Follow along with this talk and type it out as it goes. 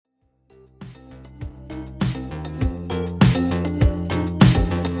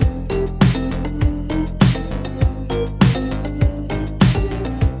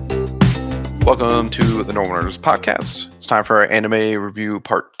Welcome to the Normal Nerders podcast. It's time for our anime review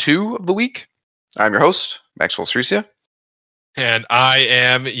part 2 of the week. I'm your host, Maxwell Strecia. And I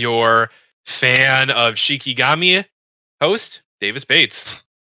am your fan of Shikigami host, Davis Bates.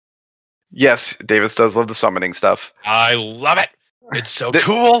 Yes, Davis does love the summoning stuff. I love it. It's so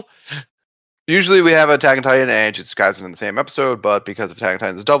cool. Usually we have Attack on Titan and Jujutsu Kaisen in the same episode, but because of Attack on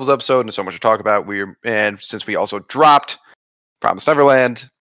Titan's doubles episode and there's so much to talk about, and since we also dropped Promised Neverland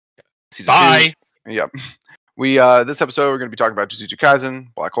season 2. Yep. This episode we're going to be talking about Jujutsu Kaisen,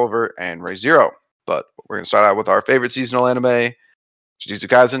 Black Clover, and Ray Zero. But we're going to start out with our favorite seasonal anime, Jujutsu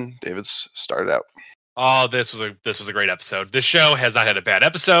Kaisen. David's started out. Oh, this was a great episode. This show has not had a bad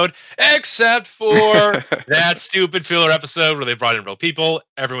episode, except for that stupid filler episode where they brought in real people.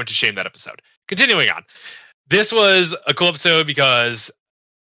 Everyone to shame that episode. Continuing on. This was a cool episode because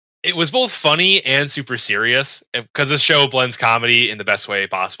it was both funny and super serious, because this show blends comedy in the best way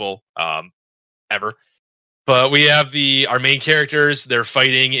possible ever. But we have our main characters. They're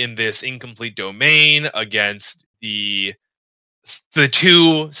fighting in this incomplete domain against the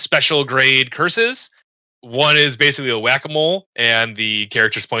two special grade curses. One is basically a whack-a-mole, and the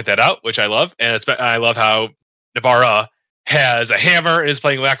characters point that out, which I love. And I love how Nabara has a hammer and is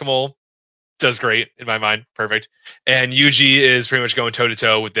playing whack-a-mole. Does great in my mind. Perfect. And Yuji is pretty much going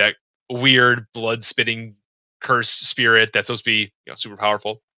toe-to-toe with that weird blood-spitting curse spirit that's supposed to be super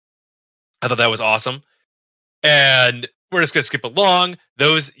powerful. I thought that was awesome. And we're just going to skip along.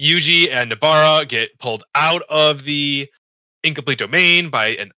 Those Yuji and Nabara get pulled out of the incomplete domain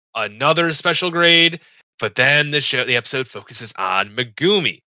by another special grade. But then the episode focuses on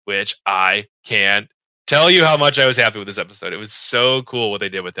Megumi, which I can't tell you how much I was happy with this episode. It was so cool what they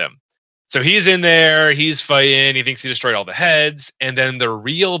did with him. So he's in there, he's fighting, he thinks he destroyed all the heads, and then the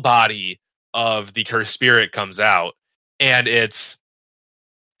real body of the cursed spirit comes out, and it's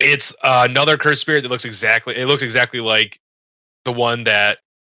another cursed spirit that looks exactly like the one that,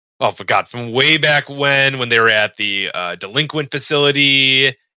 from way back when they were at the delinquent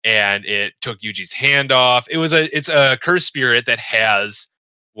facility, and it took Yuji's hand off. It's a cursed spirit that has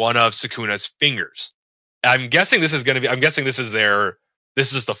one of Sukuna's fingers. I'm guessing this is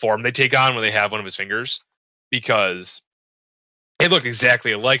the form they take on when they have one of his fingers, because it looked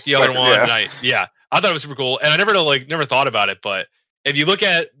exactly like the other one. Yeah. I thought it was super cool, and I never thought about it, but if you look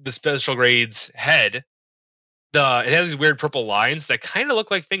at the special grade's head, it has these weird purple lines that kind of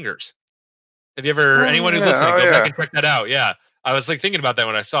look like fingers. Have you ever, anyone who's listening, go back and check that out. Yeah. I was thinking about that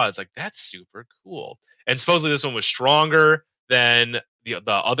when I saw it. It's like, that's super cool. And supposedly this one was stronger than the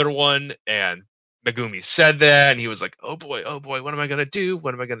other one. And Megumi said that, and he was like, oh boy, what am I going to do?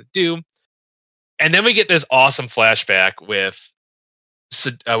 What am I going to do? And then we get this awesome flashback with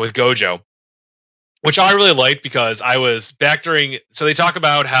Gojo, which I really liked, because I was back so they talk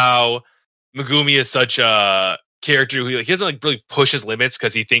about how Megumi is such a character who he doesn't really push his limits,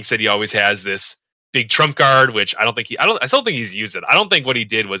 because he thinks that he always has this big trump card, which I still think he's used it. I don't think what he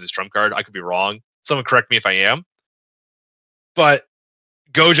did was his trump card. I could be wrong. Someone correct me if I am. But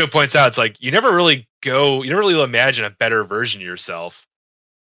Gojo points out, it's like, you never really imagine a better version of yourself,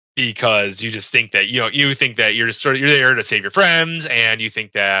 because you just think that, you think that you're there to save your friends, and you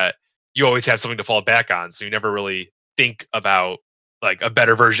think that you always have something to fall back on. So you never really think about like a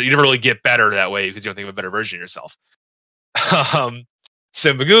better version. You never really get better that way, because you don't think of a better version of yourself.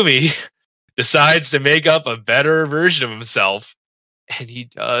 So Megumi decides to make up a better version of himself, and he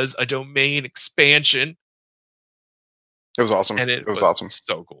does a domain expansion. It was awesome. And it was awesome.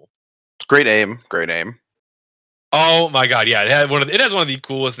 So cool. Great aim. Oh my god, yeah. It has one of the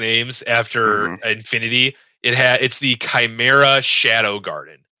coolest names after Infinity. It's the Chimera Shadow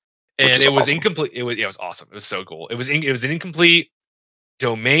Garden. And it was awesome. Incomplete. It was awesome. It was so cool. It was an incomplete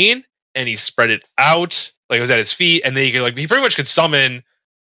domain, and he spread it out, like it was at his feet, and then he pretty much could summon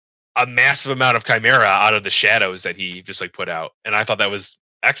a massive amount of Chimera out of the shadows that he just put out. And I thought that was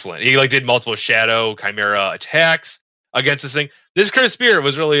excellent. He did multiple shadow Chimera attacks against this thing. This cursed spirit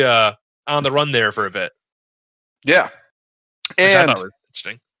was really on the run there for a bit. Yeah. Which I thought was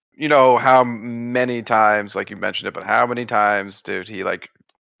interesting. How many times, like you mentioned it, but how many times did he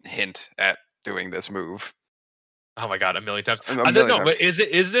hint at doing this move? Oh my god, a million times. But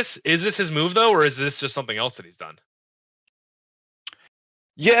is this his move though, or is this just something else that he's done?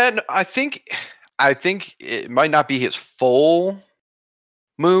 Yeah, no, I think it might not be his full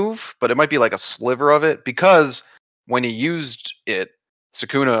move, but it might be like a sliver of it, because when he used it,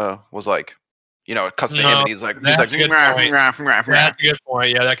 Sukuna was like, it cuts to him, and he's like, that's a good point. That's a good point.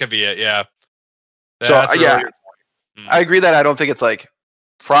 Yeah, that could be it. Yeah. That's I agree that I don't think it's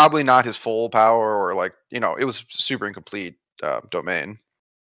probably not his full power, or it was super incomplete domain.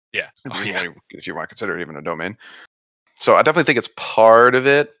 Yeah. If you want to consider it even a domain. So I definitely think it's part of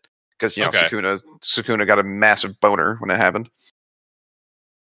it because Okay. Sukuna got a massive boner when it happened.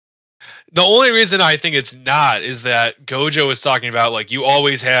 The only reason I think it's not is that Gojo was talking about like you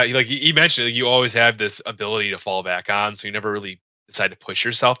always have, like he mentioned, like, you always have this ability to fall back on, so you never really decide to push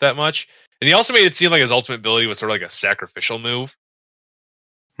yourself that much. And he also made it seem like his ultimate ability was sort of like a sacrificial move,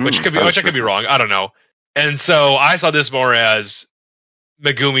 which I could be wrong. I don't know. And so I saw this more as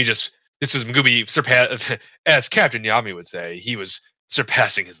Megumi this was Megumi as Captain Yami would say, he was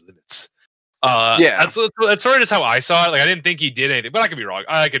surpassing his limits. That's sort of just how I saw it. Like I didn't think he did anything, but I could be wrong.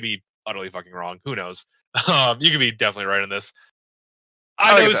 I could be utterly fucking wrong. Who knows? You could be definitely right on this.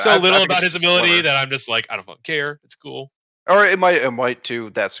 I know so little about his ability that I'm just like, I don't fucking care. It's cool. Or it might too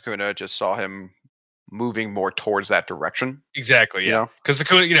that Sukuna just saw him moving more towards that direction. Exactly, yeah. Because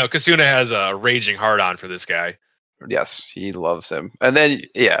Kasuna has a raging hard on for this guy. Yes, he loves him. And then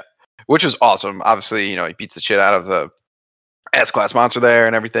which is awesome. Obviously, he beats the shit out of the S-class monster there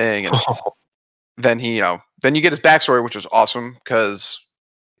and everything. And then then you get his backstory, which was awesome because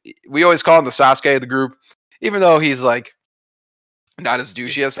we always call him the Sasuke of the group, even though he's like not as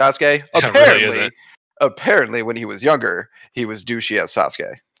douchey as Sasuke. Apparently, when he was younger, he was douchey as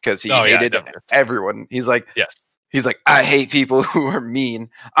Sasuke because he hated everyone. He's like, I hate people who are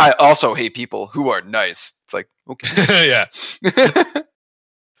mean. I also hate people who are nice. It's like, okay, yeah.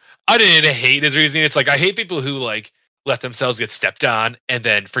 I didn't hate his reasoning. It's like I hate people who like let themselves get stepped on and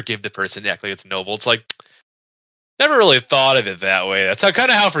then forgive the person, act like it's noble. It's like never really thought of it that way. That's kind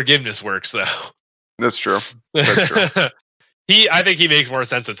of how forgiveness works, though. That's true. I think he makes more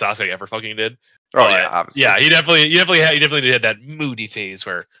sense than Sasuke ever fucking did. Oh yeah, obviously. Yeah, he definitely had that moody phase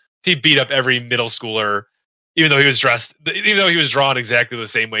where he beat up every middle schooler, even though he was drawn exactly the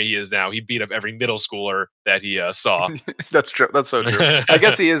same way he is now. He beat up every middle schooler that he saw. That's true. That's so true. I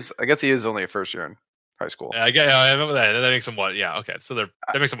guess he is only a first year in high school. I remember that. That makes him what? Yeah, okay. So that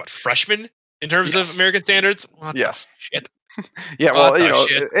makes him what? Freshmen in terms of American standards? What the shit? Yeah, well,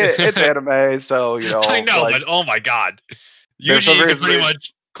 it's anime, so I know, but oh my god, Yuji can pretty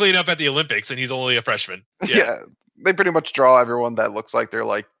much clean up at the Olympics, and he's only a freshman. Yeah, they pretty much draw everyone that looks like they're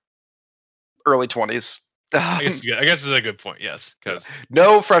like early 20s. I guess it's a good point. Yes, because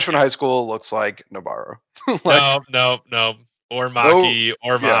no freshman high school looks like Nobara. No, or Maki,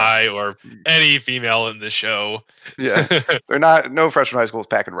 or Mai, or any female in this show. Yeah, they're not. No freshman high school is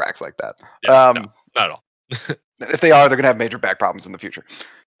packing racks like that. Yeah, no, not at all. If they are, they're gonna have major back problems in the future.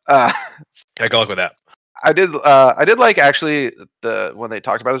 Good luck with that. I did like actually when they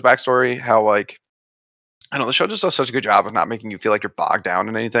talked about his backstory, how like I don't know, the show just does such a good job of not making you feel like you're bogged down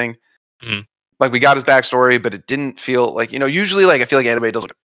in anything. Mm-hmm. Like we got his backstory, but it didn't feel like usually like I feel like anime does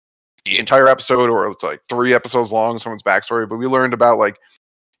like the entire episode or it's like 3 episodes long someone's backstory, but we learned about like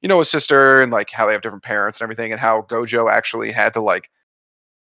his sister and like how they have different parents and everything, and how Gojo actually had to like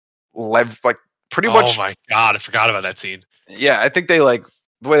pretty much. Oh my god, I forgot about that scene. Yeah, I think they like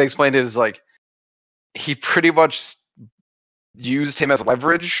the way they explained it is like he pretty much used him as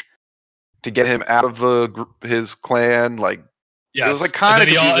leverage to get him out of his clan. Like, yes. It was like kind of.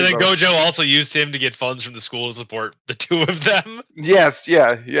 And then Gojo also used him to get funds from the school to support the two of them. Yes,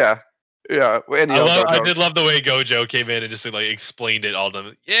 yeah. And, I did love the way Gojo came in and just like explained it all to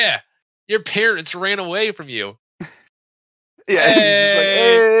them. Yeah, your parents ran away from you. Yeah,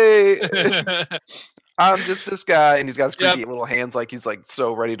 hey! He's just like, hey. I'm just this guy, and he's got his creepy little hands, like he's like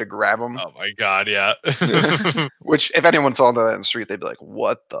so ready to grab him. Oh my god, yeah. Which, if anyone saw that in the street, they'd be like,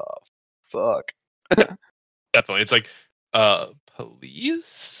 "What the fuck?" Definitely, it's like,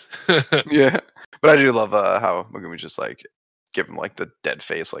 police. Yeah, but I do love how Megumi just like give him like the dead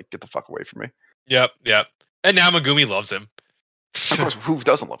face, like get the fuck away from me. Yep. And now Megumi loves him. Of course, who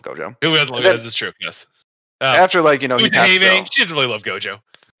doesn't love Gojo? Who doesn't love Gojo? This is true. Yes. After like he has to she doesn't really love Gojo.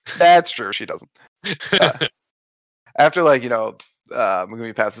 That's true. She doesn't. After like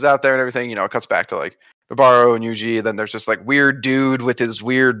Megumi passes out there and everything, it cuts back to like Nobara and Yuji. Then there's this like weird dude with his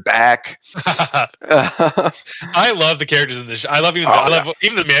weird back. I love the characters in this show. I love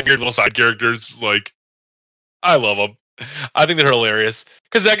even the man-beard little side characters. Like, I love them. I think they're hilarious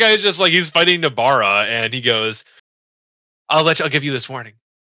because that guy is just like he's fighting Nobara and he goes, I'll give you this warning.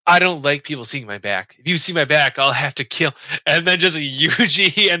 I don't like people seeing my back. If you see my back, I'll have to kill. And then just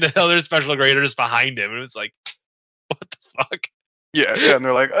Yuji and the other special graders behind him. And it was like, what the fuck? Yeah, and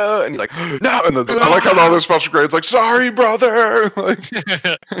they're like, and he's like, no. And I like how the other special grades like, sorry, brother. Like,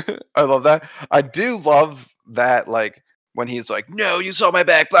 I love that. I do love that, like, when he's like, no, you saw my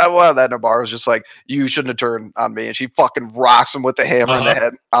back, blah, blah, that Nobara's just like, you shouldn't have turned on me. And she fucking rocks him with the hammer in the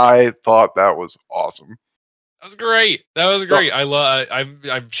head. I thought that was awesome. That was great. That was great. I love.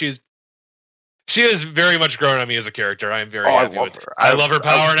 She has very much grown on me as a character. I'm very happy with her. I love her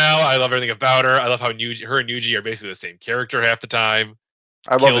power now. I love everything about her. I love how her and Yuji are basically the same character half the time.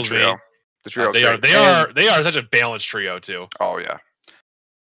 I love the trio. The trio. They are such a balanced trio too. Oh yeah.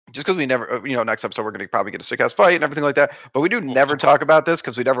 Just because we never, next episode we're going to probably get a sick ass fight and everything like that. But we do never talk about this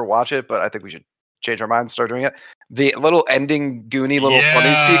because we never watch it. But I think we should change our minds and start doing it. The little ending Goonie little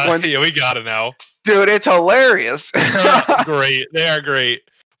funny sequence. Yeah, we got it now. Dude, it's hilarious. Great. They are great.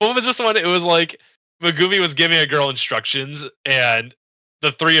 What was this one? It was like Megumi was giving a girl instructions, and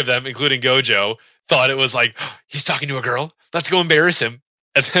the three of them, including Gojo, thought it was like, oh, he's talking to a girl. Let's go embarrass him.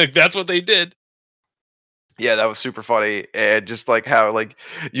 And that's what they did. Yeah, that was super funny. And just like how like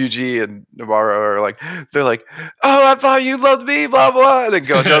Yuji and Nobara are like, they're like, oh, I thought you loved me, blah, blah. And then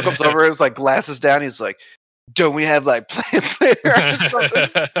Gojo comes over, his like glasses down. He's like, don't we have like plans later or something?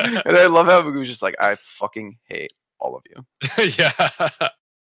 And I love how Megumi's just like, I fucking hate all of you. Yeah.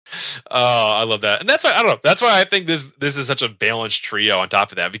 Oh, I love that. And that's why, I don't know. That's why I think this is such a balanced trio on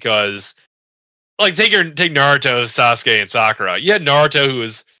top of that, because like take Naruto, Sasuke, and Sakura. You had Naruto, who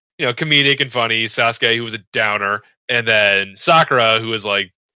was, comedic and funny, Sasuke, who was a downer, and then Sakura, who was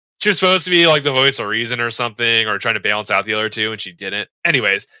like, she was supposed to be like the voice of reason or something, or trying to balance out the other two, and she didn't.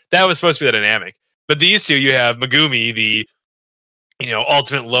 Anyways, that was supposed to be the dynamic. But these two, you have Megumi, the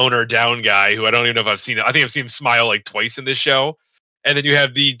ultimate loner down guy, who I don't even know if I've seen it. I think I've seen him smile like twice in this show. And then you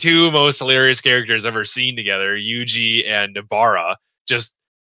have the two most hilarious characters ever seen together, Yuji and Nobara, just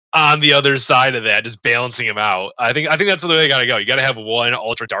on the other side of that, just balancing him out. I think that's the way they gotta go. You gotta have one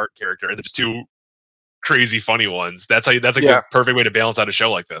ultra dark character and then just two crazy funny ones. That's the perfect way to balance out a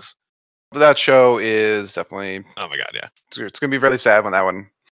show like this. That show is definitely, oh my god, yeah. It's gonna be really sad when that one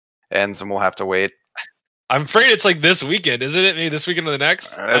ends, and we'll have to wait. I'm afraid it's like this weekend, isn't it? Maybe this weekend or the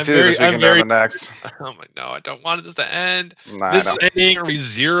next? It's either this weekend or the next. Oh my no, I don't want this to end. Nah, this is ending.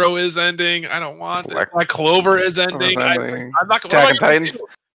 ReZero is ending. I don't want it. Black Clover is ending. I'm not going to.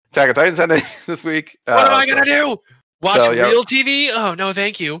 Attack on Titan's ending this week. What am I going to do? Watch real TV? Oh no,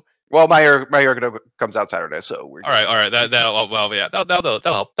 thank you. Well, My Hero comes out Saturday, so we're all right. That'll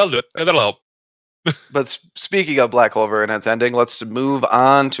help. That'll do it. That'll help. But speaking of Black Clover and its ending, let's move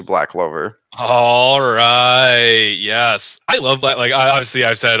on to Black Clover. All right. Yes, I love obviously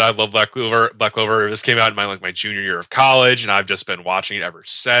I've said I love Black Clover. Black Clover just came out in my junior year of college, and I've just been watching it ever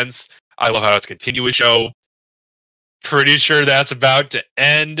since. I love how it's a continuous show. Pretty sure that's about to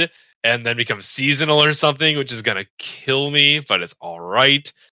end and then become seasonal or something, which is gonna kill me, but it's all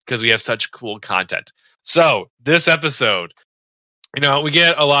right because we have such cool content. So this episode, we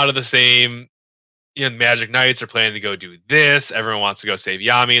get a lot of the same. Magic Knights are planning to go do this. Everyone wants to go save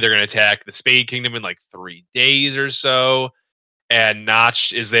Yami. They're going to attack the Spade Kingdom in like 3 days or so. And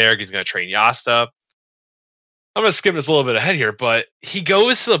Notch is there. He's going to train Yasta. I'm going to skip this a little bit ahead here, but he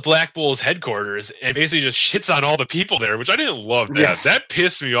goes to the Black Bulls headquarters and basically just shits on all the people there, which I didn't love that. Yes. That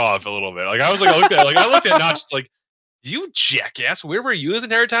pissed me off a little bit. I looked at Notch like, you jackass, where were you this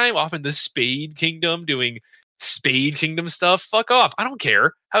entire time? Off in the Spade Kingdom doing Spade Kingdom stuff? Fuck off. I don't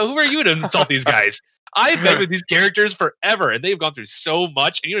care. Who are you to insult these guys? I've been with these characters forever, and they've gone through so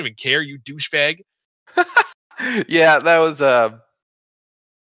much, and you don't even care, you douchebag. Yeah, that was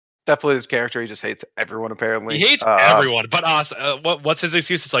definitely his character. He just hates everyone, apparently. He hates everyone, but what's his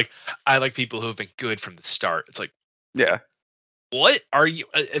excuse? It's like, I like people who have been good from the start. It's like, yeah. What are you?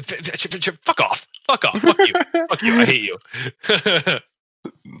 Fuck off. Fuck off. Fuck you. Fuck you. I hate you.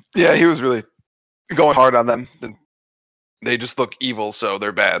 Yeah, he was really going hard on them. They just look evil, so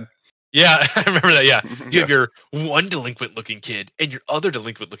they're bad. Yeah, I remember that. Yeah, you have your one delinquent-looking kid and your other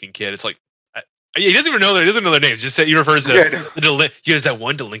delinquent-looking kid. It's like he doesn't even know their names. Just he refers to he has that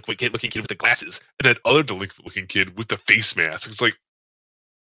one delinquent-looking kid with the glasses and that other delinquent-looking kid with the face mask. It's like,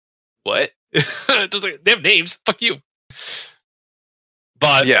 what? Just like they have names. Fuck you.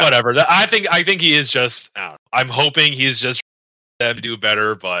 But whatever. I think he is just. I don't know. I'm hoping he's just them to do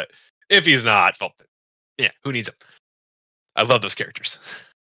better. But if he's not, well, yeah, who needs him? I love those characters.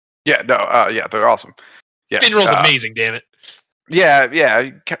 Yeah, no, they're awesome. Yeah, Finral's amazing, damn it. Yeah,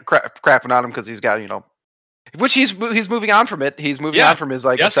 crapping on him because he's got, which he's moving on from it. He's moving on from his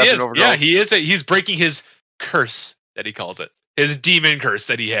obsession over girls. Yeah, he is. He's breaking his curse that he calls it, his demon curse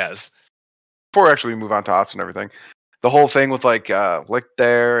that he has. Before actually we move on to Asa and everything, the whole thing with Lick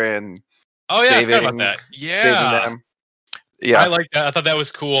there and I forgot about that. Yeah. Them. Yeah, I like that. I thought that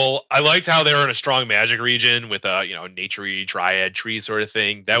was cool. I liked how they were in a strong magic region with naturey dryad tree sort of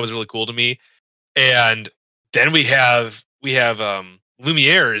thing. That was really cool to me. And then we have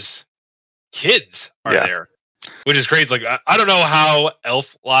Lumiere's kids are there. which is crazy. Like I don't know how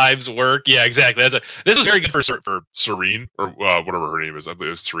elf lives work. Yeah, exactly. This was very good for Serene or whatever her name is. I believe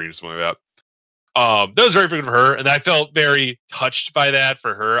it was Serene or something like that. That was very good for her, and I felt very touched by that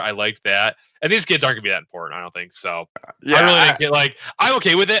for her. I liked that, and these kids aren't gonna be that important. I don't think so. Yeah, I really didn't get like. I'm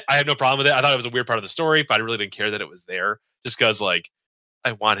okay with it. I have no problem with it. I thought it was a weird part of the story, but I really didn't care that it was there, just because like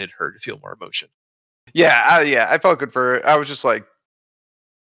I wanted her to feel more emotion. Yeah, I felt good for her. I was just like,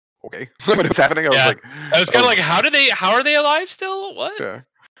 okay, when it was happening, I was like, I was kind of like, how are they alive still? What? Yeah.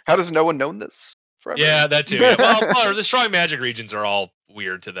 How does no one known this forever? Yeah, that too. Yeah. Well, the strong magic regions are all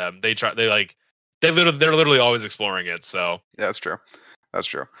weird to them. They're literally always exploring it. So yeah, that's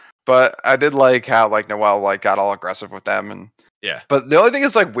true. But I did like how like Noelle like got all aggressive with them, and yeah. But the only thing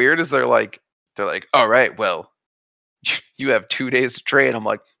that's like weird is they're like, all right, well, you have 2 days to train. I'm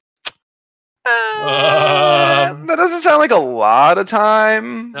like, that doesn't sound like a lot of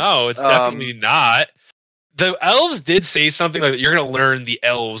time. No, it's definitely not. The elves did say something like you're gonna learn the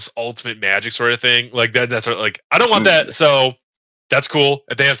elves' ultimate magic sort of thing. Like that. That's like I don't want that. So that's cool.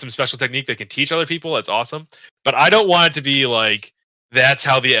 If they have some special technique they can teach other people, that's awesome. But I don't want it to be like that's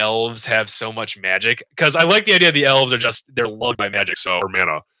how the elves have so much magic. Because I like the idea the elves are they're loved by magic, or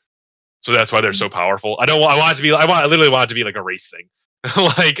mana. So that's why they're so powerful. I literally want it to be like a race thing.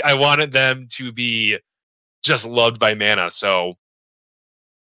 Like I wanted them to be just loved by mana. So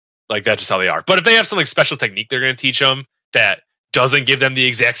like that's just how they are. But if they have some like special technique they're going to teach them that doesn't give them the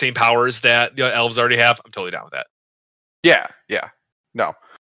exact same powers that the elves already have, I'm totally down with that. Yeah. No.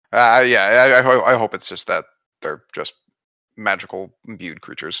 I hope it's just that they're just magical imbued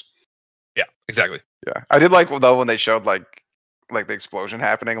creatures. Yeah, exactly. Yeah. I did like though when they showed like the explosion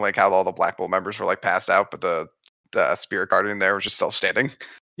happening, like how all the Black Bolt members were like passed out, but the spirit guardian there was just still standing.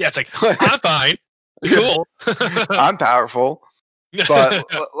 Yeah, it's like I'm fine. Cool. I'm powerful. But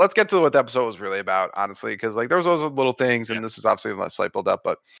let's get to what the episode was really about, honestly, because like there was those little things, and this is obviously a slight build up,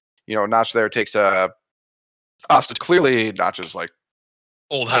 but Notch there takes Asta. Clearly, Notch's like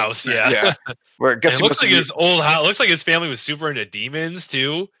old house, yeah. Where it looks like his old house. Looks like his family was super into demons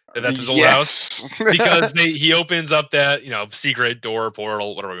too. That's his old house because he opens up that secret door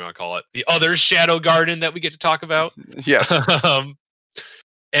portal, whatever we want to call it, the other shadow garden that we get to talk about. Yes.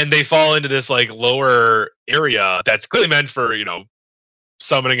 And they fall into this like lower area that's clearly meant for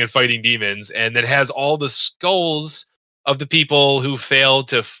summoning and fighting demons, and that has all the skulls of the people who failed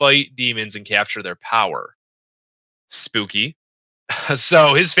to fight demons and capture their power. Spooky.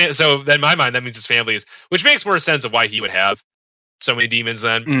 So so in my mind that means his family is, which makes more sense of why he would have so many demons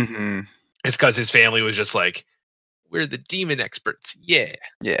then. Mm-hmm. It's because his family was just like, we're the demon experts. Yeah,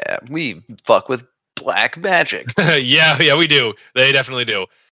 we fuck with black magic. yeah, we do. They definitely do.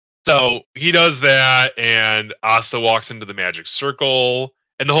 So he does that, and Asta walks into the magic circle,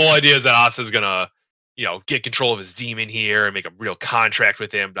 and the whole idea is that Asta's gonna, get control of his demon here and make a real contract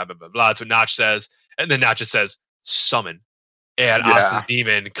with him. Blah blah blah blah. That's what Notch says, and then Notch just says summon, and Asta's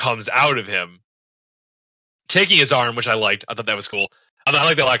demon comes out of him, taking his arm, which I liked. I thought that was cool. I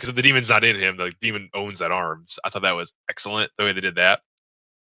like that a lot because the demon's not in him. The demon owns that arm. So I thought that was excellent the way they did that,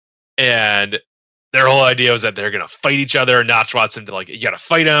 and their whole idea was that they're going to fight each other. Notch wants him to, you got to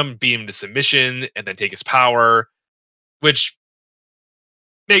fight him, beat him to submission, and then take his power, which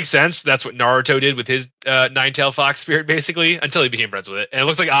makes sense. That's what Naruto did with his nine-tailed fox spirit, basically, until he became friends with it. And it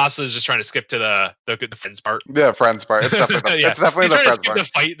looks like Asta is just trying to skip to the friends part. Yeah, friends part. It's definitely it's definitely the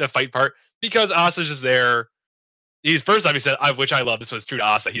friends part. The fight part, because Asta's just there. First time he said, which I love. This was true to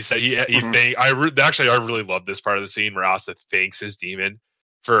Asta. He said I really love this part of the scene where Asta thanks his demon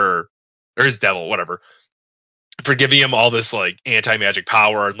or his devil, whatever, for giving him all this like anti-magic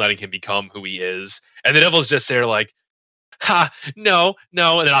power and letting him become who he is. And the devil's just there like, no.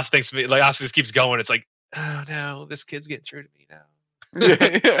 And then Asta thinks like Asta just keeps going. It's like, oh no, this kid's getting through to me now.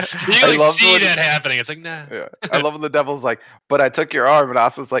 Yeah. You see that happening. It's like, nah. Yeah. I love when the devil's like, but I took your arm, and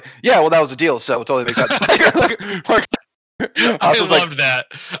Asta's like, yeah, well, that was a deal, so it totally makes sense. I loved that.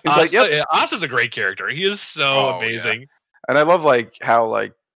 He's yep. Asta's a great character. He is so amazing. Yeah. And I love like how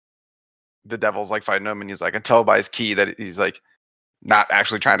like the devil's like fighting him, and he's like, I can tell by his key that he's like not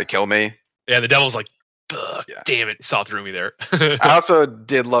actually trying to kill me. Yeah, the devil's like, damn it, he saw through me there. I also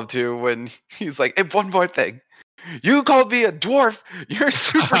did love too when he's like, hey, one more thing. You called me a dwarf. You're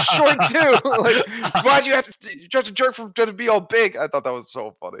super short too. Like, why'd you have to just a jerk from trying to be all big? I thought that was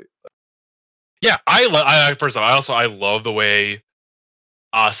so funny. Yeah, I love the way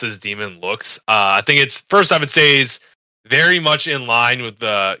Asta's demon looks. I think it's first I would say is very much in line with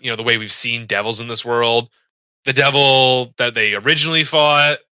the the way we've seen devils in this world. The devil that they originally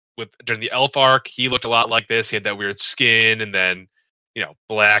fought with during the elf arc, he looked a lot like this. He had that weird skin and then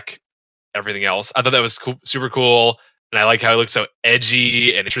black everything else. I thought that was super cool, and I like how he looks so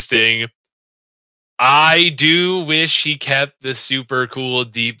edgy and interesting. I do wish he kept the super cool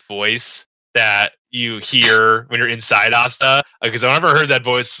deep voice that you hear when you're inside Asta, because I've never heard that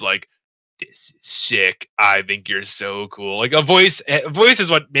voice like, "This is sick. I think you're so cool." Like a voice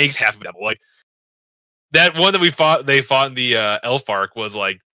is what makes half of Devil. Like that one that they fought in the Elf arc was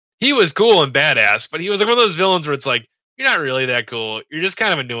like, he was cool and badass, but he was like one of those villains where it's like, you're not really that cool. You're just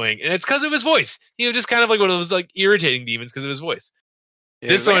kind of annoying, and it's because of his voice. He was just kind of like one of those like irritating demons because of his voice. Yeah,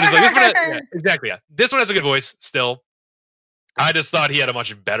 this one is like this one. Yeah, exactly. Yeah, this one has a good voice still. I just thought he had a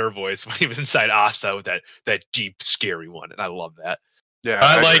much better voice when he was inside Asta with that deep, scary one, and I love that.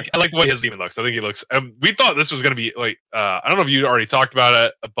 I like the way his demon looks. I think he looks. We thought this was going to be like. I don't know if you already talked about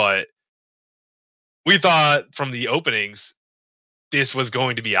it, but we thought from the openings this was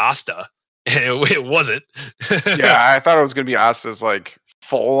going to be Asta, and it wasn't. Yeah, I thought it was going to be Asta's like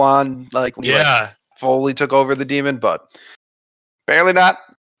full on like when he like, fully took over the demon, but apparently not.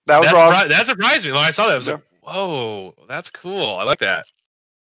 That was wrong. That surprised me when I saw that. I was like, whoa, that's cool. I like that.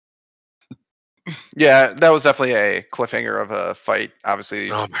 Yeah, that was definitely a cliffhanger of a fight.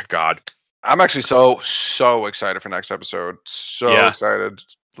 Obviously. Oh my god. I'm actually so excited for next episode. So excited.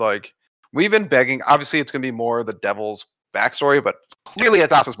 Like we've been begging. Obviously, it's going to be more the devil's backstory, but clearly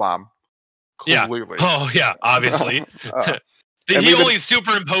it's Asta's mom. Clearly. Yeah. Oh yeah. Obviously. He only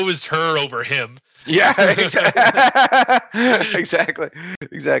superimposed her over him. Yeah, exactly.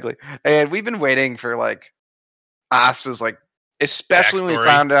 And we've been waiting for like Asta's like, especially backstory. When we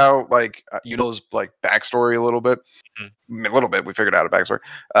found out like Yuno's like backstory a little bit. Mm-hmm. A little bit. We figured out a backstory.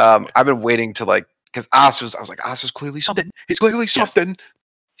 I've been waiting to like because I was like, Asta's clearly something. He's clearly something.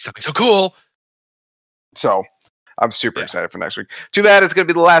 He's something so cool. So I'm super excited for next week. Too bad it's going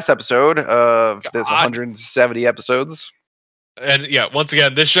to be the last episode of this 170 episodes. And yeah, once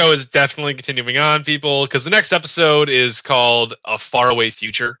again, this show is definitely continuing on, people, because the next episode is called A Faraway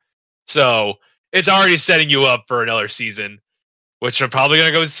Future. So it's already setting you up for another season, which are probably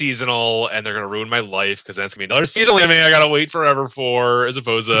going to go seasonal, and they're going to ruin my life because that's going to be another seasonal anime I got to wait forever for, as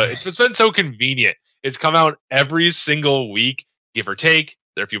opposed to it's been so convenient. It's come out every single week, give or take.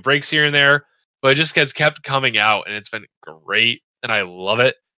 There are a few breaks here and there, but it just has kept coming out, and it's been great, and I love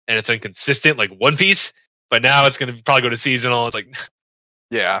it, and it's been consistent like One Piece. But now it's going to probably go to seasonal. It's like,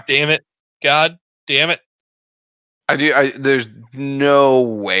 yeah, damn it, God damn it. There's no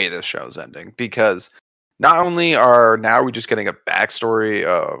way this show's ending because not only are now we just getting a backstory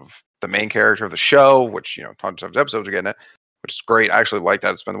of the main character of the show, which tons of episodes are getting it, which is great. I actually like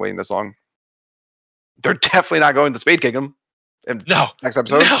that it's been waiting this long. They're definitely not going to Spade Kingdom in next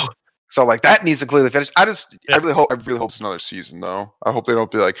episode. No. So like that needs to clearly finish. I really hope it's another season though. I hope they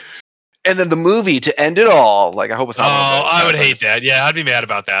don't be like. And then the movie to end it all. Like, I hope it's not. Oh, I would hate that. Yeah, I'd be mad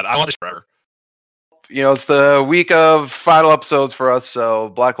about that. I want it forever. It's the week of final episodes for us. So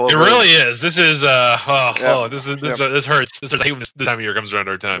Black Clover. It really is. This is this hurts. This hurts. I hate when this time of year comes around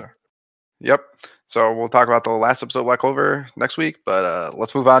our time. Yep. So we'll talk about the last episode of Black Clover next week. But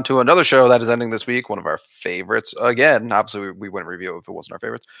let's move on to another show that is ending this week. One of our favorites. Again, obviously we wouldn't review it if it wasn't our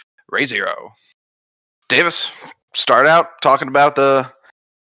favorites. Re:Zero. Davis, start out talking about the.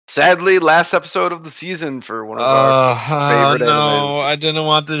 Sadly, last episode of the season for one of our favorite animes. I didn't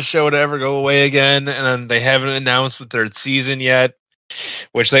want this show to ever go away again, and they haven't announced the third season yet,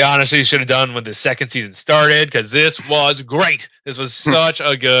 which they honestly should have done when the second season started, because this was great. This was such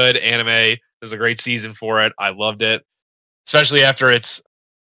a good anime. It was a great season for it. I loved it, especially after let's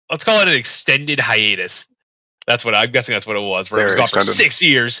call it an extended hiatus. I'm guessing that's what it was, where it was gone for 6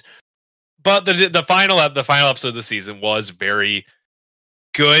 years. But the final episode of the season was very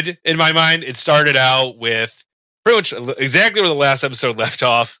good in my mind. It started out with pretty much exactly where the last episode left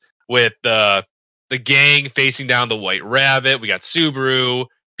off, with the gang facing down the White Rabbit. We got Subaru,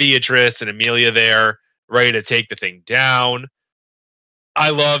 Beatrice, and Amelia there, ready to take the thing down.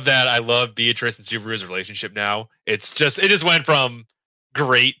 I love that. I love Beatrice and Subaru's relationship now. It just went from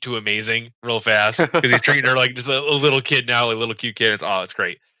great to amazing real fast, because he's treating her like just a little kid now, like a little cute kid. It's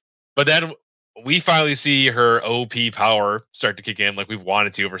great. But then we finally see her OP power start to kick in, like we've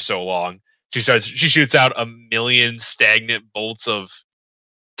wanted to for so long. She shoots out 1 million stagnant bolts of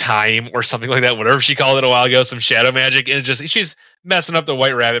time or something like that, whatever she called it a while ago, some shadow magic, and she's messing up the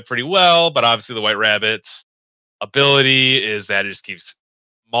White Rabbit pretty well. But obviously the White Rabbit's ability is that it just keeps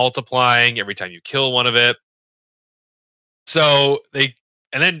multiplying every time you kill one of it. So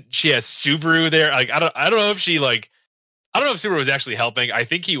then she has Subaru there. Like I don't know if Subaru was actually helping. I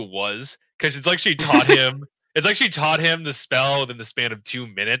think he was. Because it's like she taught him. It's like she taught him the spell within the span of 2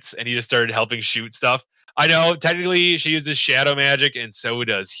 minutes, and he just started helping shoot stuff. I know technically she uses shadow magic, and so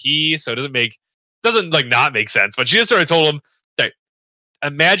does he. So it doesn't like not make sense. But she just sort of told him, "Hey,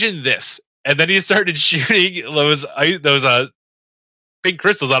 imagine this," and then he started shooting those pink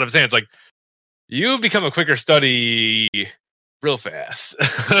crystals out of his hands. Like, you've become a quicker study real fast.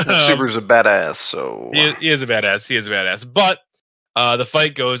 Subaru's a badass, so he is a badass. He is a badass. But the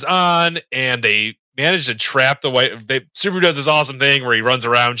fight goes on, and they manage to trap the white. Subaru does this awesome thing where he runs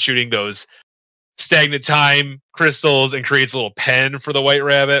around shooting those stagnant time crystals and creates a little pen for the white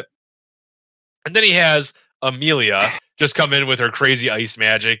rabbit. And then he has Amelia just come in with her crazy ice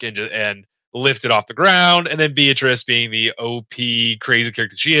magic and lift it off the ground. And then Beatrice, being the OP crazy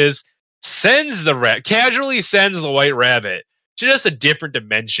character she is, casually sends the white rabbit to just a different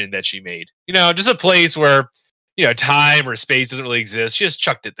dimension that she made. You know, just a place where, you know, time or space doesn't really exist. She just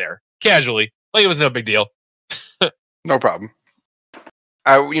chucked it there casually, like it was no big deal. no problem.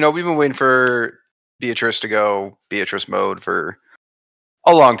 We've been waiting for Beatrice to go Beatrice mode for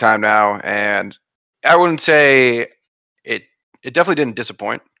a long time now, and I wouldn't say it definitely didn't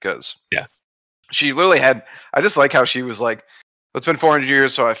disappoint, because she literally had. I just like how she was like, it's been 400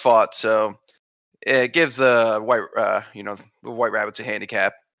 years, so I fought. So it gives the white rabbits a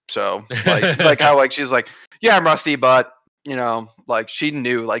handicap. So like how like she's like, yeah, I'm rusty, but like she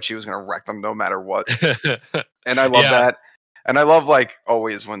knew like she was gonna wreck them no matter what. And I love that. And I love like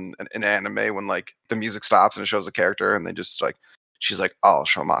always when in anime when like the music stops and it shows a character and they just like she's like, oh,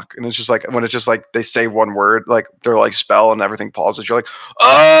 Shomak. And it's just like when it's just like they say one word, like they're like spell and everything pauses, you're like,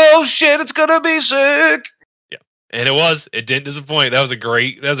 oh shit, it's gonna be sick. Yeah. And it didn't disappoint. That was a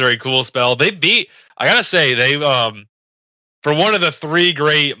very cool spell. I gotta say, they for one of the 3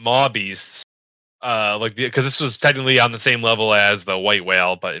 great maw beasts, because this was technically on the same level as the white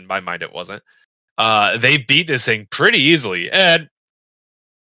whale, but in my mind it wasn't. They beat this thing pretty easily, and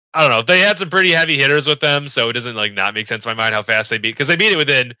I don't know. They had some pretty heavy hitters with them, so it doesn't like not make sense in my mind how fast they beat, because they beat it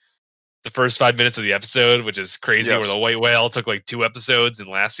within the first 5 minutes of the episode, which is crazy. Yes. Where the white whale took like 2 episodes in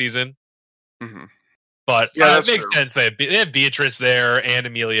last season. Mm-hmm. But it makes sense. They have Beatrice there and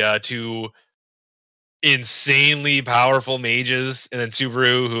Amelia, 2 insanely powerful mages, and then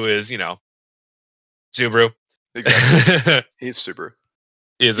Subaru, who is Subaru. Exactly. He's Subaru.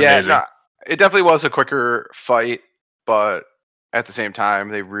 He is amazing. No, it definitely was a quicker fight, but at the same time,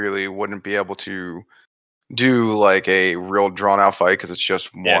 they really wouldn't be able to do like a real drawn out fight because it's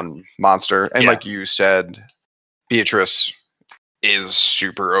just one monster. And like you said, Beatrice is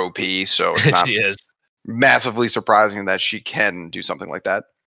super OP, so it's not she is massively surprising that she can do something like that.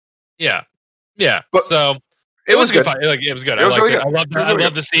 Yeah. Yeah. But so it was a good fight. Like, it was good. I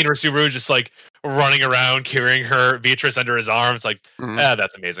love the scene where Subaru just like running around carrying her Beatrice under his arms. Like,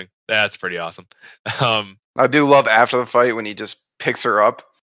 that's amazing. That's pretty awesome. I do love after the fight when he just picks her up.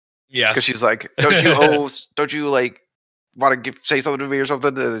 Yes. Because she's like, don't you like want to say something to me or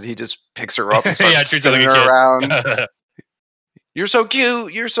something? And he just picks her up and starts spinning her around. You're so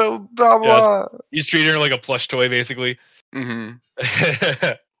cute. You're so blah blah. Yes. He's treating her like a plush toy, basically.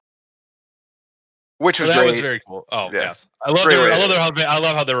 Mm-hmm. Which was that great. was very cool. Oh yes, I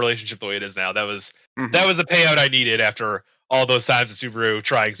love how their relationship the way it is now. That was a payout I needed after all those times of Subaru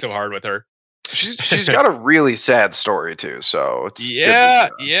trying so hard with her. She's got a really sad story too. So it's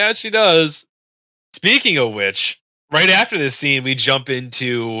yeah, she does. Speaking of which, right after this scene, we jump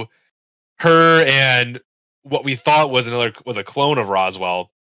into her and what we thought was a clone of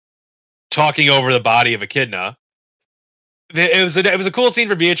Roswell talking over the body of Echidna. It was a cool scene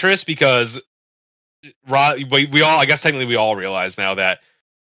for Beatrice because we all realize now that.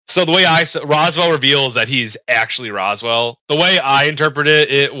 So the way Roswell reveals that he's actually Roswell. The way I interpret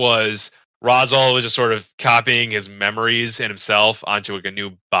it was Roswell was just sort of copying his memories and himself onto like a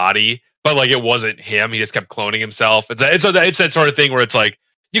new body, but like it wasn't him. He just kept cloning himself. It's that sort of thing where it's like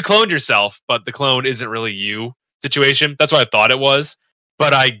you cloned yourself, but the clone isn't really you situation. That's what I thought it was.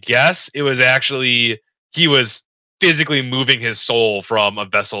 But I guess it was actually he was physically moving his soul from a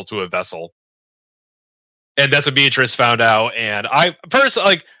vessel to a vessel. And that's what Beatrice found out. And I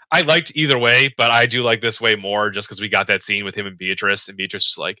personally, I liked either way, but I do like this way more just because we got that scene with him and Beatrice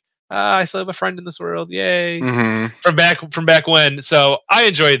was like, I still have a friend in this world. Yay. Mm-hmm. From back when. So I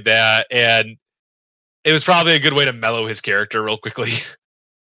enjoyed that. And it was probably a good way to mellow his character real quickly.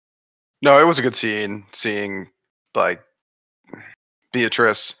 No, it was a good scene seeing like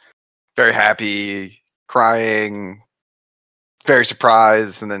Beatrice very happy, crying, very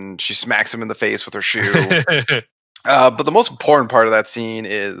surprised, and then she smacks him in the face with her shoe. But the most important part of that scene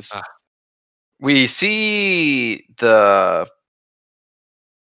is we see their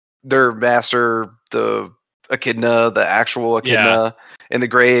master, the Echidna, the actual Echidna, in the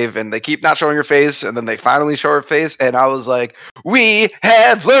grave, and they keep not showing her face, and then they finally show her face, and I was like, we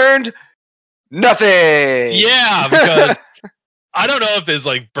have learned nothing. Yeah, because I don't know if there's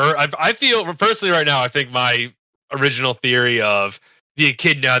like I feel personally right now, I think my original theory of the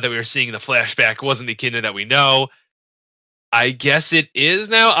echidna that we were seeing in the flashback wasn't the echidna that we know. I guess it is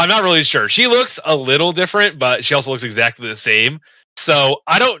now. I'm not really sure. She looks a little different, but she also looks exactly the same. So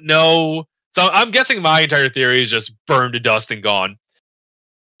I don't know. So I'm guessing my entire theory is just burned to dust and gone.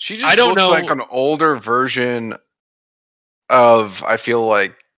 She just looks like an older version of, I feel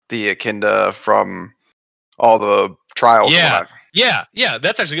like, the echidna from all the trials. Yeah,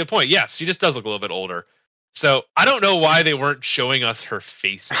 that's actually a good point. Yes, she just does look a little bit older. So I don't know why they weren't showing us her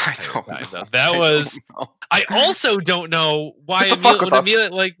face. I don't know. I also don't know why Amelia,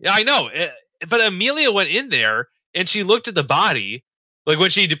 like, I know, but Amelia went in there and she looked at the body. Like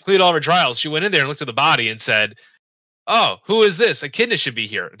when she completed all of her trials, she went in there and looked at the body and said, "Oh, who is this? Echidna should be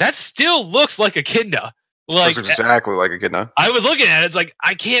here." That still looks like Echidna. Like, looks exactly like Echidna. I was looking at it. It's like,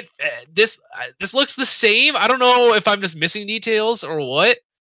 I can't. This looks the same. I don't know if I'm just missing details or what.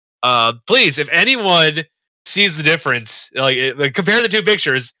 Please, if anyone sees the difference, like compare the two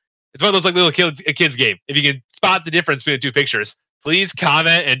pictures. It's one of those like little kids game. If you can spot the difference between the two pictures, please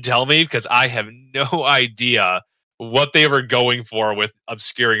comment and tell me, because I have no idea what they were going for with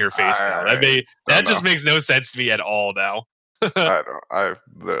obscuring her face. That just makes no sense to me at all now. I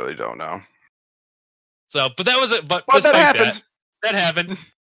literally don't know. So, but that was it. But that happened. That happened.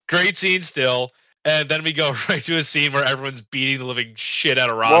 Great scene still. And then we go right to a scene where everyone's beating the living shit out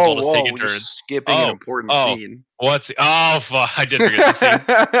of Roswell to take a turn. Skipping an important scene. Fuck, I did forget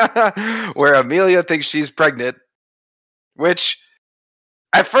the scene. Where Amelia thinks she's pregnant, which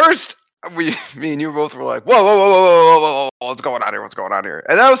at first me and you both were like, whoa, what's going on here?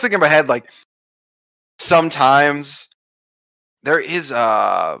 And I was thinking in my head, like, sometimes there is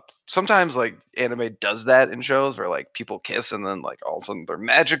sometimes like anime does that in shows where like people kiss and then like all of a sudden they're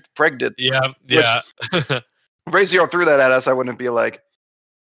magic pregnant. Yeah. Razor threw that at us, I wouldn't be like,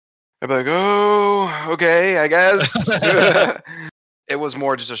 I'd be like, oh, okay, I guess. It was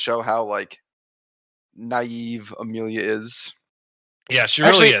more just to show how like naive Amelia is. Yeah, she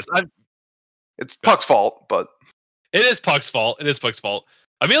really is. It's Puck's fault, but it is Puck's fault.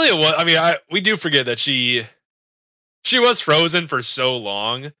 Amelia was. I mean, we do forget that she was frozen for so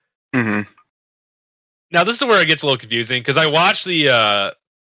long. Mm-hmm. Now this is where it gets a little confusing, because I watched the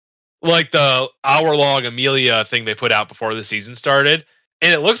the hour-long Amelia thing they put out before the season started,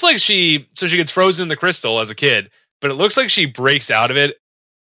 and it looks like she gets frozen in the crystal as a kid, but it looks like she breaks out of it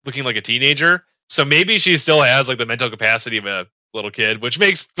looking like a teenager. So maybe she still has like the mental capacity of a little kid, which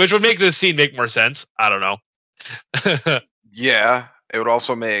would make this scene make more sense. I don't know. Yeah, it would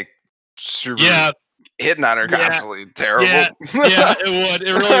also make hitting on her constantly terrible. Yeah, it would.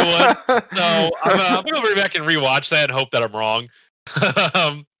 It really would. So I'm gonna go back and rewatch that and hope that I'm wrong.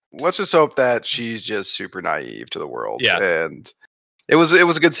 Let's just hope that she's just super naive to the world. Yeah, and it was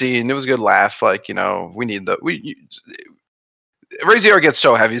a good scene. It was a good laugh. Like, you know, we need Razor gets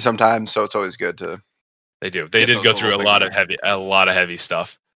so heavy sometimes, so it's always good to. They do. They did go through a lot of heavy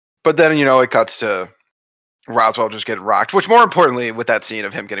stuff. But then, you know, it cuts to Roswell just getting rocked, which more importantly, with that scene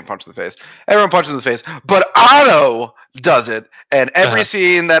of him getting punched in the face, everyone punches in the face, but Otto does it, and every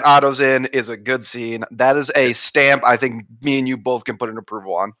scene that Otto's in is a good scene. That is a stamp I think me and you both can put an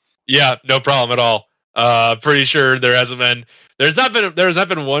approval on. Yeah, no problem at all. Pretty sure there's not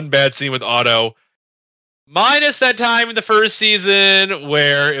been one bad scene with Otto, minus that time in the first season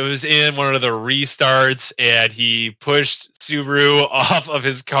where it was in one of the restarts and he pushed Subaru off of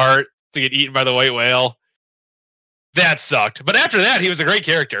his cart to get eaten by the white whale. That sucked. But after that, he was a great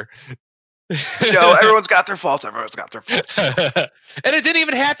character. Everyone's got their faults. And it didn't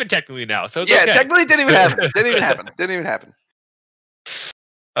even happen technically now. So it's okay. Technically it didn't even happen. Didn't even happen.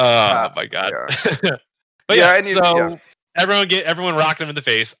 Oh my god. Yeah. But everyone rocked him in the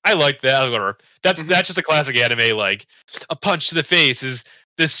face. I like that. Whatever. That's just a classic anime. Like, a punch to the face is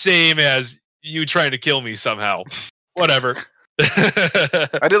the same as you trying to kill me somehow. Whatever.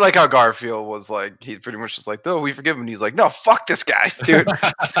 I did like how Garfield was like, he pretty much was like, "Oh, we forgive him." And he's like, "No, fuck this guy, dude.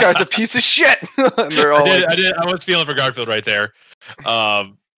 This guy's a piece of shit." And they're all I was feeling for Garfield right there.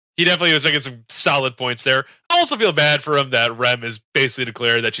 He definitely was making some solid points there. I also feel bad for him that Rem is basically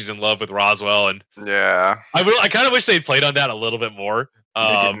declared that she's in love with Roswell, and I kind of wish they'd played on that a little bit more.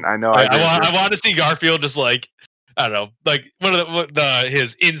 I know. I want to see Garfield just like, I don't know, like one of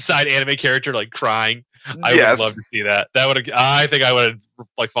his inside anime character like crying. I would love to see that. I think I would have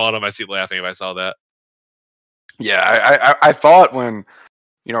like fallen on my seat laughing if I saw that. Yeah, I thought when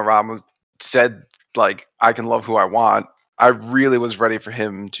Rom said like, I can love who I want, I really was ready for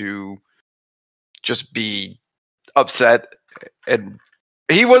him to just be upset, and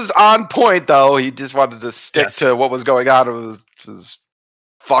he was on point though. He just wanted to stick to what was going on. It was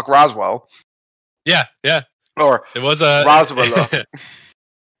fuck Roswell. Yeah. Or it was a Roswell.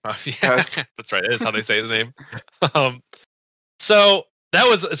 Yeah, that's right. That is how they say his name. So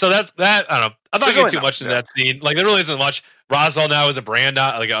that's that. I don't know. I'm not getting too much into that scene. Like there really isn't much. Roswell now is a brand,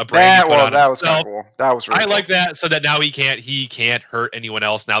 like a brand. That was kind of cool. That was really I like that. So that now he can't hurt anyone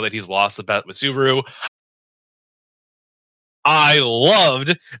else now that he's lost the bet with Subaru. I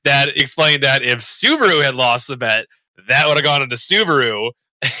loved that explained that if Subaru had lost the bet, that would have gone into Subaru,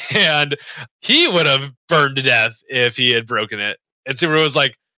 and he would have burned to death if he had broken it. And Subaru was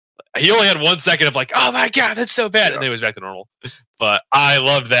like, he only had 1 second of like, oh my god, that's so bad, and then he was back to normal. But I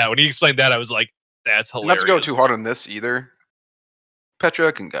loved that when he explained that. I was like, that's hilarious. Not to go too hard on this either.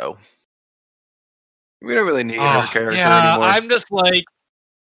 Petra can go. We don't really need her character anymore. I'm just like,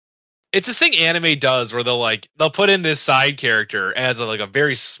 it's this thing anime does where they'll put in this side character as a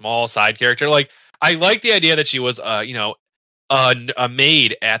very small side character. Like I like the idea that she was a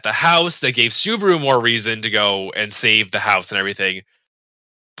maid at the house that gave Subaru more reason to go and save the house and everything.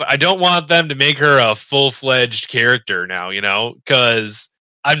 But I don't want them to make her a full-fledged character now, because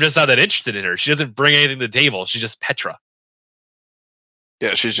I'm just not that interested in her. She doesn't bring anything to the table. She's just Petra.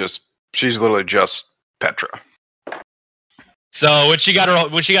 Yeah, she's literally just Petra. So when she got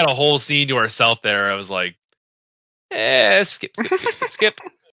a whole scene to herself there, I was like, skip.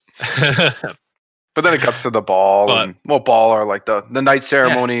 But then it cuts to the ball, and ball are like the night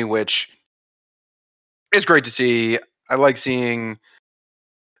ceremony, which is great to see. I like seeing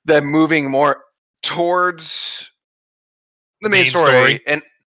them moving more towards the main story. And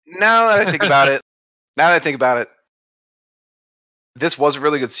now that I think about it, this was a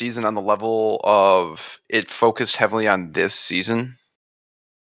really good season on the level of it focused heavily on this season,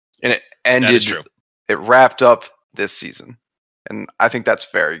 and it ended. That is true. It wrapped up this season, and I think that's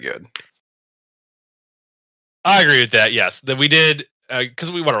very good. I agree with that. Yes, that we did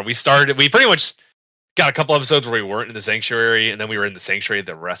because we started. We pretty much got a couple episodes where we weren't in the sanctuary, and then we were in the sanctuary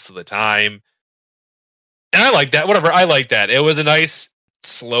the rest of the time. And I like that. Whatever, I like that. It was a nice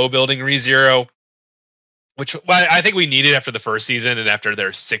slow building ReZero, which I think we needed after the first season and after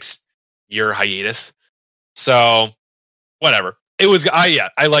their 6-year hiatus. So whatever. It was.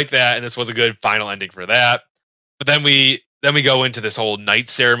 I like that, and this was a good final ending for that. But then we go into this whole night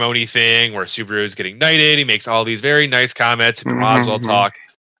ceremony thing where Subaru is getting knighted. He makes all these very nice comments and Roswell talk.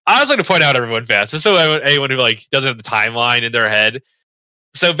 I was going to point out everyone fast, just so anyone who doesn't have the timeline in their head.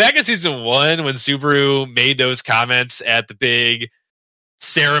 So back in season 1, when Subaru made those comments at the big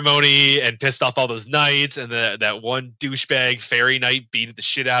ceremony and pissed off all those knights, and that one douchebag fairy knight beat the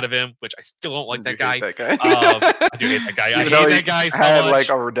shit out of him, which I still don't like that guy. I do hate that guy. I hate that guy so had much. Like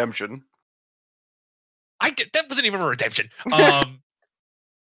a redemption. That wasn't even a redemption.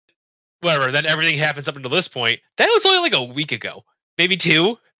 Whatever. Then everything happens up until this point. That was only like a week ago, maybe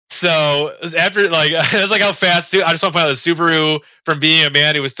 2. So after it's like how fast. I just want to point out that Subaru, from being a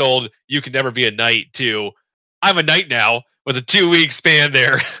man who was told you can never be a knight to I'm a knight now, was a 2-week span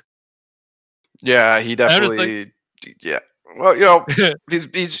there. Yeah, he definitely. Yeah. Well,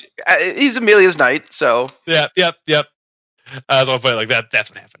 he's Amelia's knight, so. Yep. I just want to put it like that. That's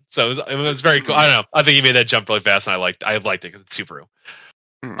what happened. So it was very cool. I don't know. I think he made that jump really fast, and I liked it because it's Subaru.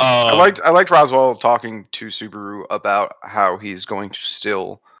 I liked Roswell talking to Subaru about how he's going to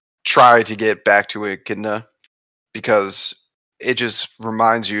still try to get back to Echidna, because it just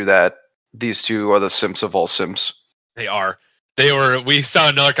reminds you that these two are the simps of all simps. They are. They were. We saw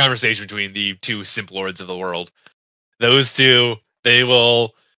another conversation between the two simp lords of the world. Those two, they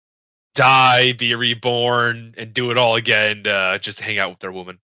will die, be reborn, and do it all again just to hang out with their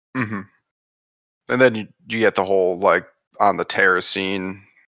woman. Mm-hmm. And then you get the whole on the terrace scene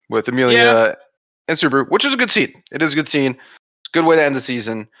with Amelia and Subaru, which is a good scene. It is a good scene. It's a good way to end the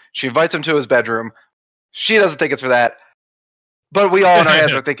season. She invites him to his bedroom. She doesn't think it's for that, but we all in our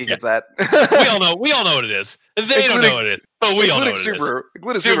heads are thinking it's that. we all know what it is. They don't know what it is, but we all know what Subaru.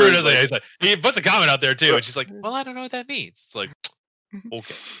 it is. Subaru does it. He puts a comment out there too, and she's like, "Well, I don't know what that means." It's like,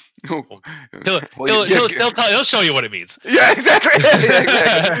 okay. He'll show you what it means. Yeah, exactly.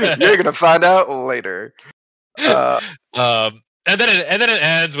 You're gonna find out later. And then it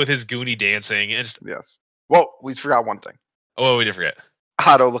ends with his Goonie dancing. And yes. Well, we forgot one thing. Oh, we did forget.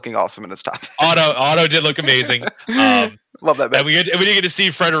 Otto looking awesome in his top. Otto did look amazing. Love that. And we didn't get to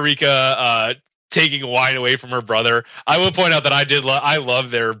see Frederica taking wine away from her brother. I will point out that I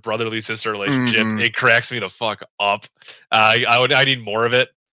love their brotherly sister relationship. Mm-hmm. It cracks me the fuck up. I need more of it.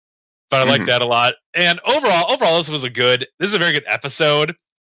 But I like that a lot. And overall, this is a very good episode.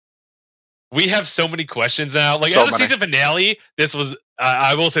 We have so many questions now. Like, as a season finale, this was,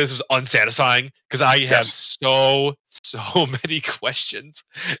 I will say this was unsatisfying because I have so many questions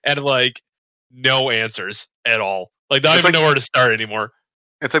and like no answers at all. Like, I don't even know where to start anymore.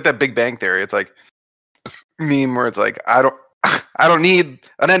 It's like that Big Bang Theory. It's like meme where it's like, I don't need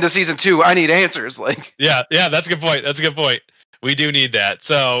an end of season 2. I need answers. Like, yeah, that's a good point. We do need that.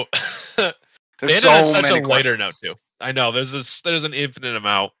 So they ended so on such a many lighter note too. I know there's an infinite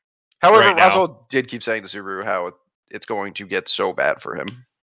amount. However, Roswell did keep saying to Subaru how it's going to get so bad for him.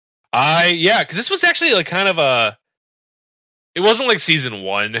 Because this was actually like kind of it wasn't like season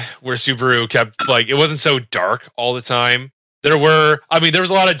 1 where Subaru kept like, it wasn't so dark all the time. There was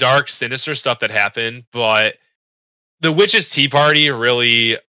a lot of dark, sinister stuff that happened, but the Witches' Tea Party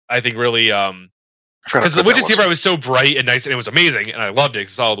really, because the Witches' Tea Party was so bright and nice and it was amazing and I loved it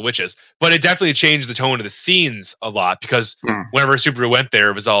because it's all the witches, but it definitely changed the tone of the scenes a lot because whenever Subaru went there,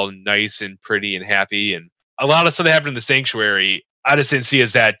 it was all nice and pretty and happy, and a lot of stuff that happened in the Sanctuary I just didn't see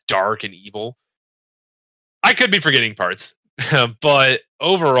as that dark and evil. I could be forgetting parts, but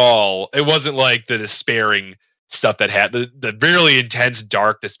overall, it wasn't like the despairing stuff that had the really intense,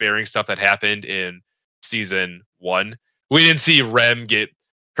 dark, despairing stuff that happened in season 1. We didn't see Rem get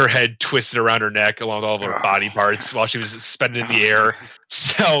her head twisted around her neck along all of her body parts while she was suspended in the air.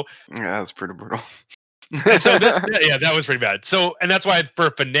 So yeah, that was pretty brutal. And so that was pretty bad. So, and that's why for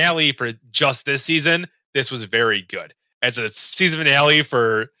finale for just this season, this was very good. As a season finale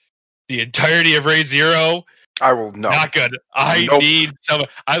for the entirety of Raid Zero, not good. Need some.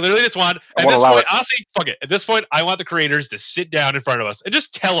 I literally just want at this point. Honestly, fuck it. At this point, I want the creators to sit down in front of us and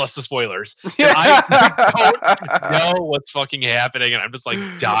just tell us the spoilers. I don't know what's fucking happening, and I'm just like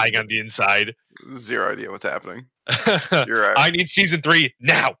dying on the inside. Zero idea what's happening. You're right. I need season 3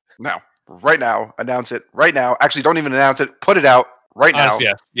 now. Now, right now. Announce it right now. Actually, don't even announce it. Put it out right now.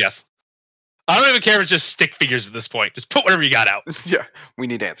 Yes. I don't even care if it's just stick figures at this point. Just put whatever you got out. Yeah, we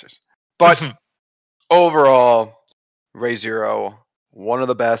need answers. But overall, Ray Zero, one of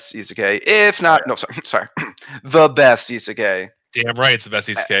the best isekai, if not, sorry, the best isekai. Damn right, it's the best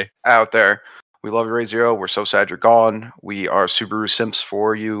isekai out there. We love you, Ray Zero. We're so sad you're gone. We are Subaru simps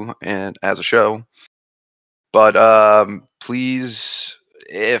for you and as a show. But please,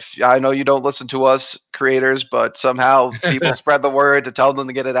 if I know you don't listen to us creators, but somehow people spread the word to tell them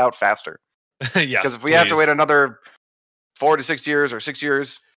to get it out faster. Yes, because if we have to wait another 4 to 6 years or 6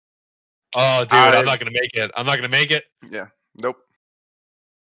 years. Oh, dude, I'm not going to make it. Yeah. Nope.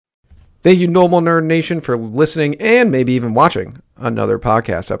 Thank you, Normal Nerd Nation, for listening and maybe even watching another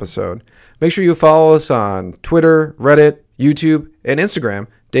podcast episode. Make sure you follow us on Twitter, Reddit, YouTube, and Instagram.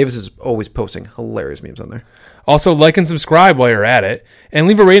 Davis is always posting hilarious memes on there. Also, like and subscribe while you're at it, and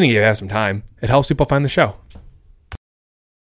leave a rating if you have some time. It helps people find the show.